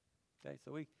 Okay,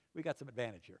 so we got some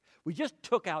advantage here. We just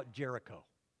took out Jericho.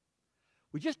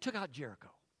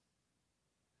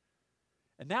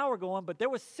 And now we're going, but there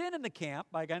was sin in the camp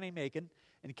by a guy named Achan,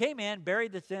 and he came in,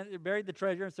 buried the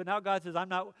treasure, and so now God says,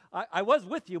 I was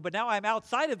with you, but now I'm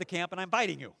outside of the camp and I'm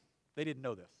fighting you. They didn't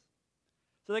know this.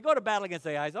 So they go to battle against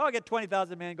Ai. I'll get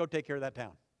 20,000 men, go take care of that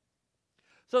town.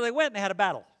 So they went and had a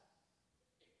battle.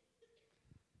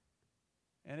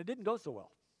 And it didn't go so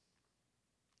well.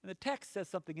 And the text says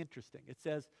something interesting. It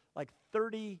says like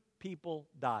 30 people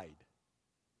died.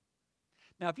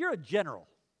 Now, if you're a general,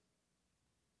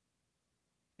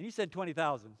 and you send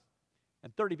 20,000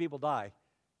 and 30 people die,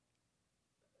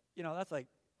 that's like,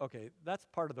 okay, that's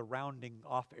part of the rounding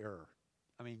off error.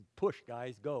 I mean, push,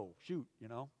 guys, go, shoot,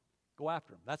 go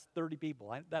after them. That's 30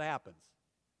 people. That happens.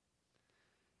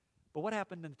 But what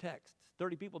happened in the text?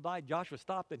 30 people died. Joshua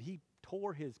stopped and he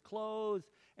tore his clothes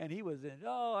and he was in,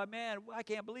 oh, man, I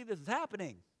can't believe this is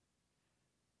happening.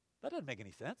 That doesn't make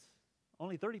any sense.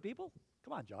 Only 30 people?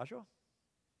 Come on, Joshua.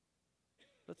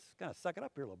 Let's kind of suck it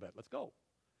up here a little bit. Let's go.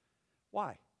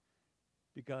 Why?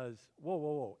 Because,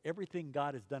 whoa. Everything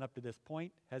God has done up to this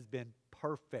point has been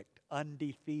perfect,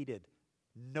 undefeated.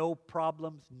 No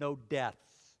problems, no deaths.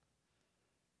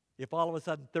 If all of a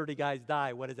sudden 30 guys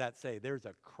die, what does that say? There's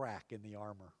a crack in the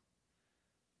armor.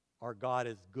 Our God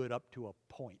is good up to a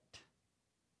point.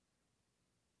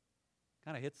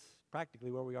 Kind of hits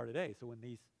practically where we are today. So when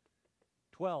these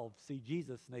 12 see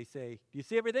Jesus and they say, do you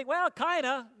see everything? Well, kind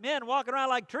of. Men walking around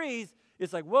like trees.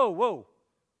 It's like, whoa.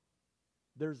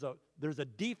 There's a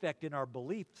defect in our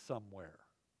belief somewhere.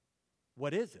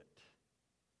 What is it?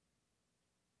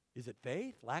 Is it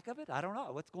faith? Lack of it? I don't know.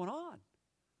 What's going on?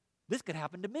 This could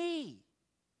happen to me.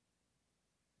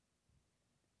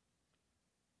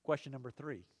 Question number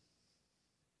 3.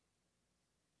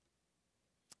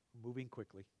 moving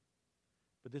quickly.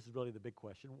 But this is really the big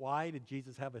question. Why did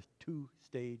Jesus have a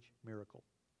two-stage miracle?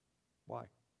 Why?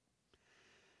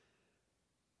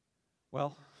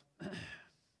 Well,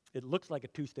 it looks like a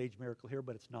two-stage miracle here,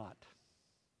 but it's not.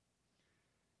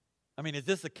 I mean, is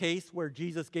this a case where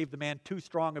Jesus gave the man too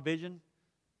strong a vision?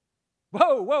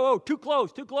 Whoa, whoa, whoa, too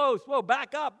close, too close. Whoa,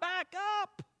 back up, back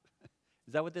up.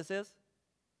 Is that what this is?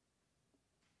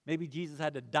 Maybe Jesus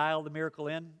had to dial the miracle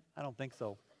in? I don't think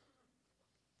so.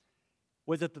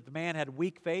 Was it that the man had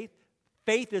weak faith?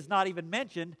 Faith is not even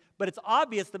mentioned, but it's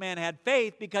obvious the man had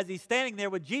faith because he's standing there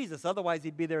with Jesus. Otherwise,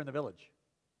 he'd be there in the village.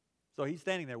 So he's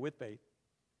standing there with faith.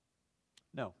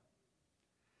 No.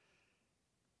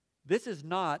 This is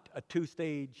not a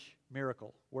two-stage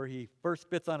miracle where he first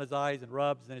spits on his eyes and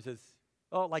rubs, and then he says,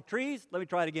 oh, like trees? Let me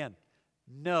try it again.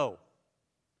 No.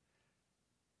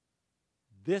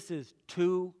 This is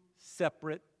two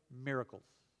separate miracles.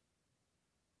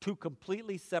 Two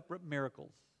completely separate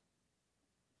miracles.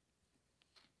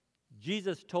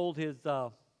 Jesus told his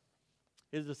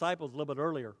disciples a little bit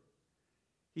earlier.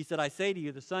 He said, I say to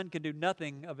you, the Son can do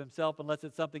nothing of himself unless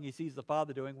it's something he sees the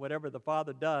Father doing. Whatever the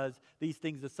Father does, these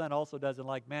things the Son also does in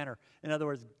like manner. In other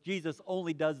words, Jesus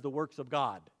only does the works of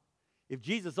God. If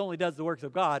Jesus only does the works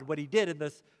of God, what he did in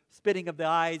this spitting of the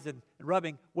eyes and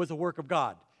rubbing was a work of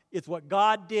God. It's what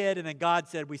God did, and then God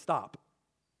said, we stop.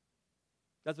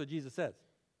 That's what Jesus says.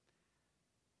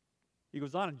 He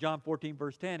goes on in John 14,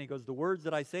 verse 10, he goes, the words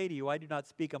that I say to you, I do not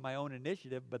speak on my own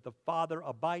initiative, but the Father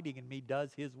abiding in me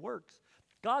does his works.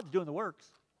 God's doing the works.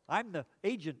 I'm the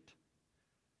agent.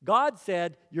 God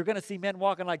said, you're going to see men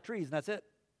walking like trees, and that's it.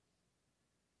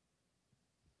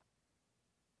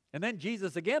 And then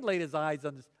Jesus again laid his eyes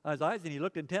on his eyes, and he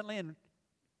looked intently, and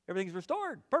everything's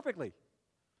restored perfectly.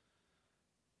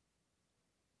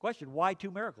 Question, why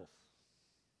two miracles?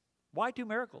 Why two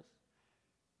miracles?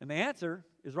 And the answer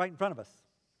is right in front of us.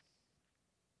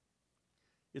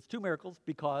 It's two miracles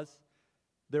because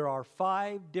there are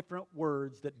 5 different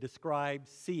words that describe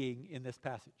seeing in this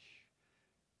passage.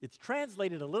 It's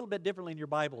translated a little bit differently in your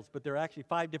Bibles, but there are actually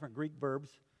 5 different Greek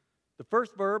verbs. The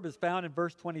first verb is found in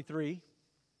verse 23,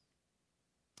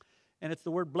 and it's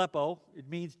the word blepo. It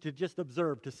means to just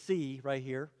observe, to see right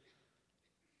here.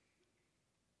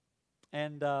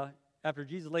 And after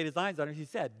Jesus laid his eyes on her, he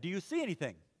said, do you see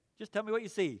anything? Just tell me what you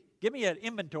see. Give me an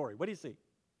inventory. What do you see?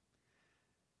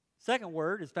 Second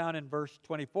word is found in verse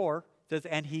 24. It says,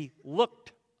 and he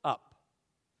looked up.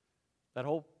 That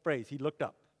whole phrase, he looked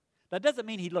up. That doesn't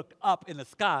mean he looked up in the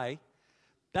sky.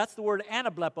 That's the word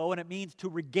anablepo, and it means to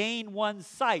regain one's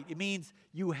sight. It means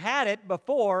you had it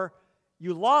before,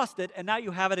 you lost it, and now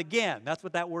you have it again. That's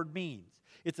what that word means.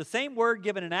 It's the same word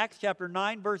given in Acts chapter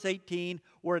 9, verse 18,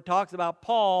 where it talks about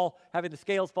Paul having the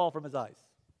scales fall from his eyes.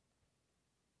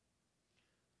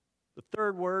 The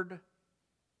third word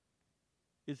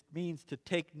means to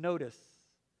take notice.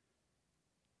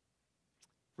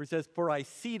 Where he says, for I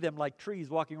see them like trees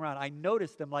walking around. I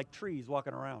notice them like trees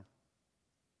walking around.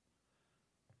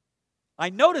 I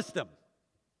notice them.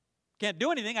 Can't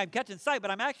do anything. I'm catching sight,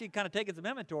 but I'm actually kind of taking some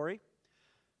inventory.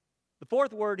 The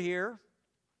fourth word here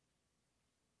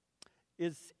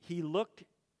is he looked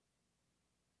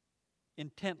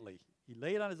intently. He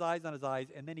laid on his eyes,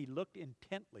 and then he looked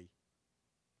intently.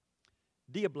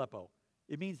 Diablepo.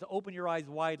 It means to open your eyes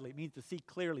widely. It means to see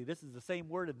clearly. This is the same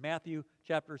word in Matthew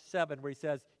chapter 7 where he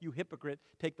says, you hypocrite,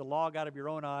 take the log out of your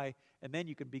own eye, and then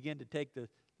you can begin to take the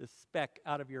speck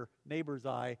out of your neighbor's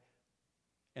eye,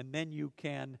 and then you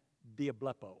can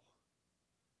diablepo.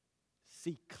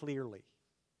 See clearly.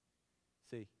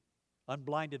 See,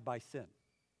 unblinded by sin.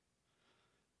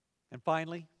 And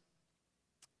finally,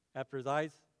 after his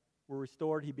eyes were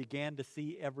restored, he began to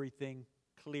see everything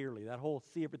clearly. That whole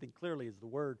see everything clearly is the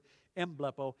word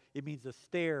emblepo. It means to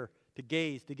stare, to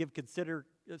gaze, to give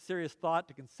serious thought,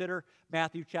 to consider.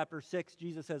 Matthew chapter 6,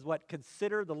 Jesus says what?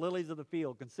 Consider the lilies of the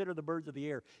field. Consider the birds of the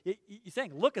air. He's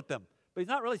saying look at them, but he's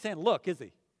not really saying look, is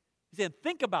he? He's saying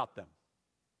think about them.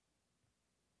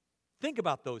 Think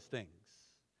about those things.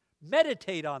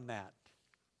 Meditate on that.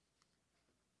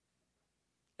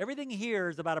 Everything here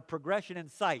is about a progression in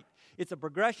sight. It's a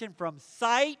progression from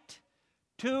sight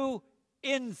to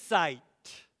insight.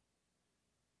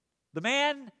 The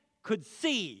man could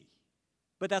see,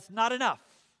 but that's not enough.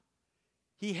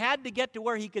 He had to get to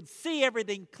where he could see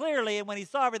everything clearly, and when he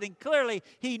saw everything clearly,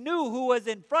 he knew who was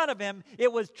in front of him.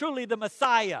 It was truly the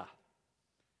Messiah.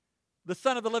 The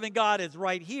Son of the living God is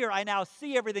right here. I now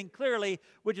see everything clearly,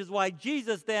 which is why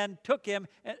Jesus then took him,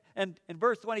 and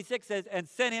verse 26 says, and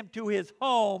sent him to his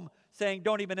home, saying,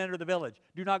 don't even enter the village.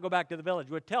 Do not go back to the village,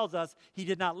 which tells us he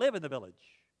did not live in the village.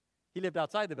 He lived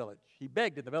outside the village. He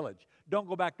begged in the village. Don't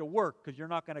go back to work because you're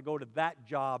not going to go to that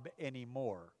job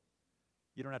anymore.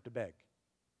 You don't have to beg.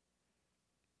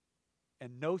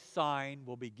 And no sign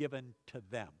will be given to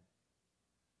them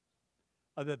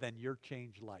other than your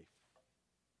changed life.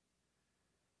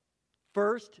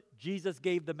 First, Jesus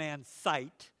gave the man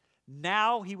sight.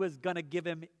 Now he was going to give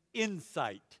him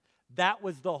insight. That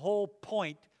was the whole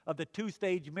point of the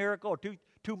two-stage miracle, or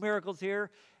two miracles here.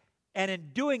 And in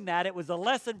doing that, it was a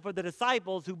lesson for the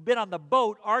disciples who've been on the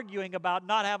boat arguing about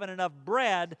not having enough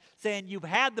bread, saying you've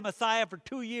had the Messiah for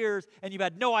 2 years and you've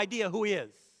had no idea who he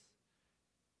is.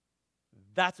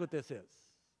 That's what this is.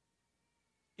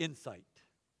 Insight.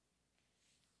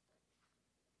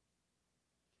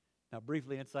 Now,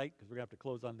 briefly, insight, because we're going to have to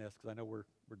close on this, because I know we're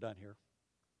done here.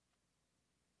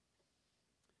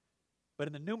 But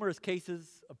in the numerous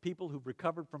cases of people who've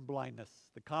recovered from blindness,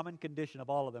 the common condition of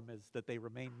all of them is that they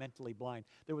remain mentally blind.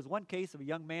 There was one case of a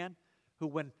young man who,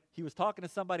 when he was talking to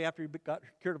somebody after he got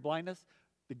cured of blindness,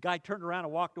 the guy turned around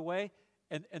and walked away,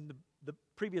 and the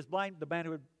man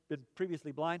who had been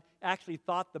previously blind, actually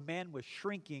thought the man was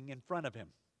shrinking in front of him.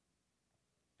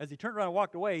 As he turned around and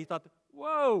walked away, he thought,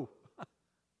 whoa!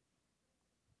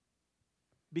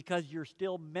 Because you're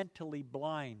still mentally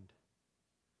blind.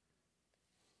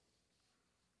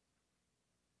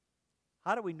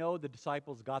 How do we know the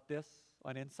disciples got this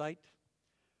on insight?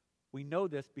 We know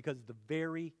this because the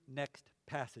very next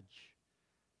passage.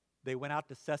 They went out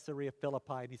to Caesarea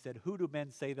Philippi, and he said, who do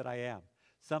men say that I am?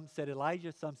 Some said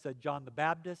Elijah, some said John the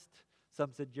Baptist,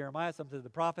 some said Jeremiah, some said the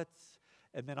prophets.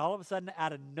 And then all of a sudden,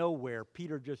 out of nowhere,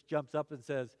 Peter just jumps up and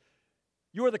says,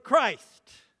 you are the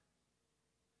Christ.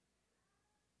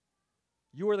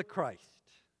 You are the Christ.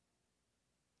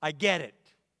 I get it.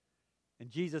 And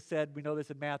Jesus said, we know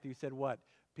this in Matthew, he said what?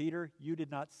 Peter, you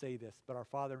did not say this, but our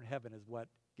Father in heaven is what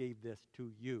gave this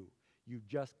to you. You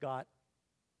just got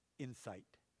insight.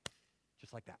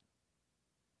 Just like that.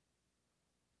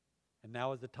 And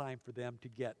now is the time for them to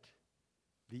get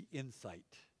the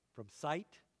insight. From sight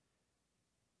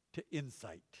to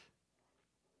insight.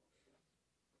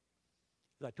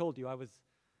 As I told you, I was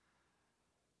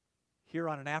here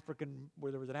on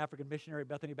where there was an African missionary,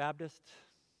 Bethany Baptist.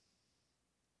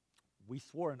 We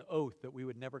swore an oath that we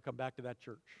would never come back to that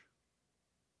church.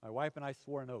 My wife and I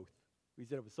swore an oath. We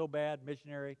said it was so bad,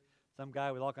 missionary, some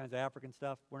guy with all kinds of African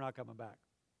stuff, we're not coming back.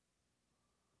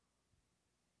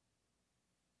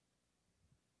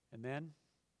 And then,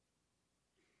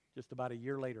 just about a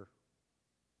year later,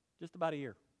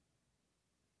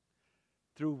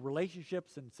 through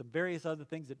relationships and some various other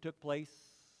things that took place,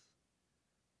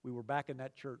 we were back in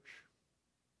that church.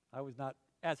 I was not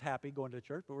as happy going to the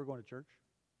church, but we're going to church.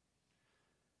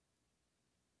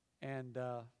 And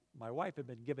my wife had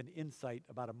been given insight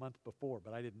about a month before,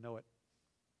 but I didn't know it.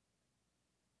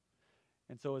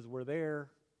 And so as we're there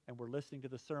and we're listening to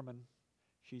the sermon,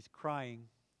 she's crying.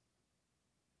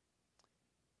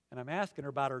 And I'm asking her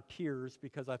about her tears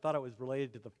because I thought it was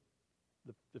related to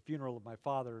the funeral of my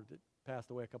father that passed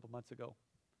away a couple months ago.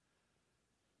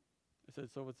 I said,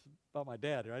 so it's about my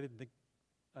dad. I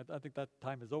think that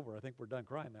time is over. I think we're done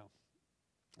crying now.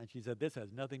 And she said, this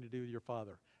has nothing to do with your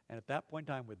father. And at that point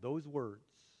in time, with those words,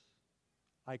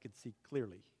 I could see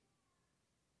clearly.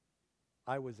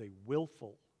 I was a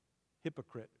willful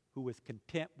hypocrite who was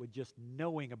content with just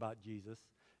knowing about Jesus,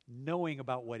 knowing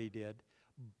about what he did,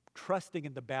 trusting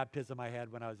in the baptism I had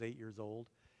when I was 8 years old,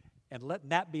 and letting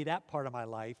that be that part of my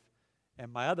life.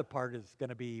 And my other part is going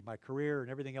to be my career and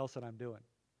everything else that I'm doing.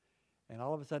 And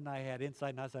all of a sudden, I had insight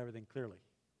and I saw everything clearly.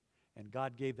 And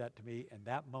God gave that to me, and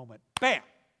that moment, bam,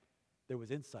 there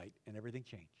was insight, and everything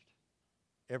changed.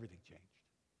 Everything changed.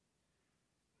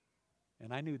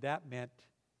 And I knew that meant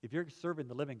if you're serving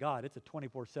the living God, it's a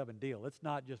 24/7 deal. It's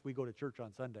not just we go to church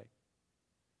on Sunday.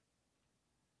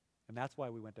 And that's why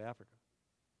we went to Africa.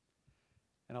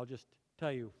 And I'll just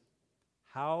tell you,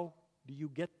 how do you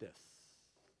get this?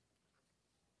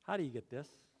 How do you get this?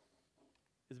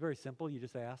 It's very simple. You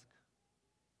just ask.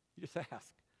 You just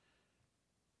ask.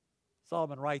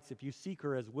 Solomon writes, if you seek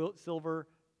her as silver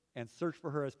and search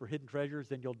for her as for hidden treasures,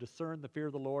 then you'll discern the fear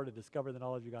of the Lord and discover the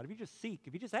knowledge of God. If you just seek,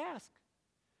 if you just ask.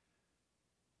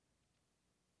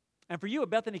 And for you at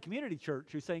Bethany Community Church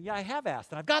who's saying, yeah, I have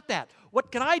asked and I've got that.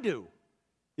 What can I do?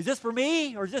 Is this for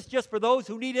me or is this just for those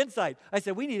who need insight? I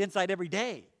said, we need insight every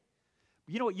day.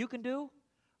 You know what you can do?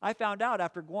 I found out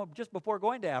just before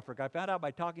going to Africa, I found out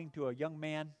by talking to a young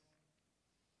man.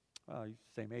 Well, he's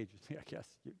the same age as me, I guess,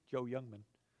 Joe Youngman.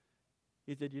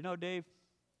 He said, you know, Dave,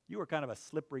 you were kind of a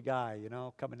slippery guy,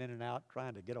 coming in and out,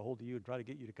 trying to get a hold of you and try to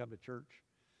get you to come to church.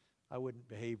 I wouldn't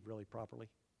behave really properly.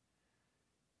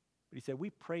 But he said, we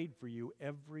prayed for you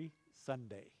every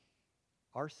Sunday.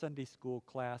 Our Sunday school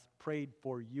class prayed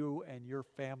for you and your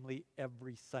family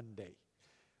every Sunday.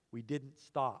 We didn't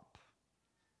stop,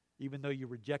 even though you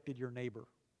rejected your neighbor.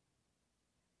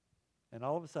 And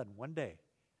all of a sudden, one day,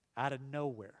 out of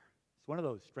nowhere, it's one of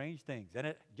those strange things, and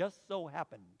it just so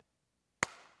happened,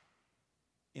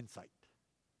 insight.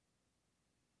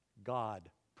 God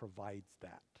provides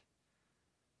that.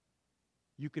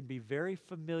 You can be very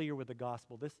familiar with the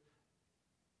gospel.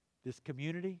 This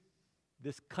community,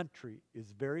 this country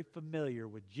is very familiar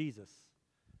with Jesus,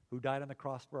 who died on the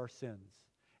cross for our sins,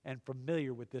 and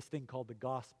familiar with this thing called the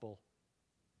gospel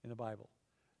in the Bible.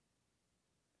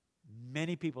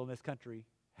 Many people in this country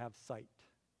have sight.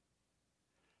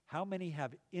 How many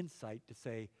have insight to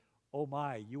say, oh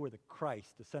my, you are the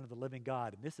Christ, the Son of the living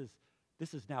God, and this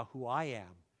is now who I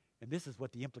am, and this is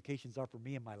what the implications are for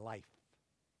me in my life.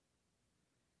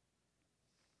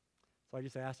 So I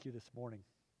just ask you this morning,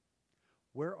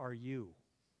 where are you?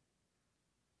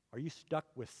 Are you stuck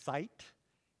with sight,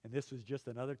 and this was just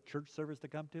another church service to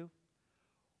come to?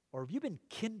 Or have you been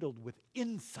kindled with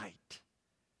insight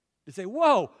to say,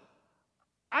 whoa,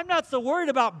 I'm not so worried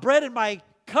about bread in my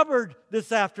cupboard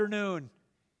this afternoon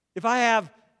if I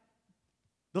have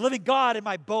the living God in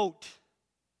my boat.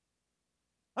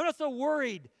 I'm not so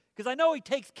worried because I know He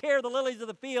takes care of the lilies of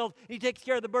the field, and He takes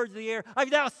care of the birds of the air. I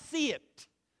now see it.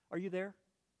 Are you there?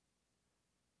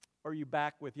 Or are you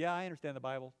back with, yeah, I understand the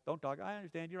Bible. Don't talk. I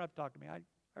understand. You don't have to talk to me. I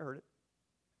heard it.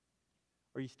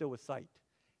 Or are you still with sight?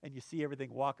 And you see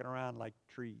everything walking around like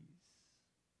trees.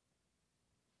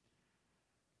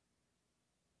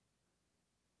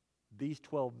 These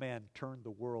 12 men turned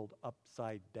the world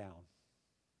upside down,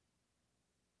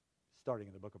 starting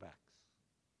in the book of Acts,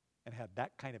 and had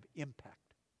that kind of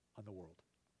impact on the world.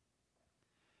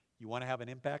 You want to have an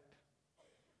impact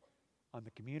on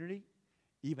the community?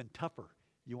 Even tougher,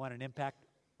 you want an impact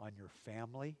on your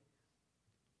family?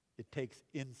 It takes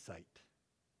insight,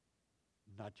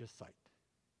 not just sight.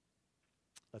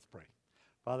 Let's pray.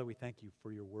 Father, we thank you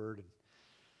for your word, and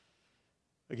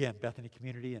again, Bethany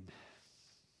community, and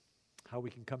how we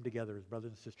can come together as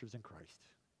brothers and sisters in Christ.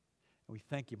 And we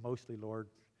thank you mostly, Lord,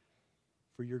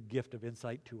 for your gift of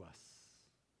insight to us,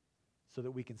 so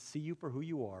that we can see you for who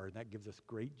you are, and that gives us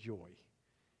great joy.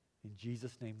 In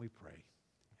Jesus' name we pray.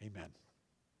 Amen.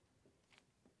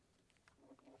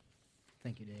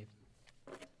 Thank you, Dave.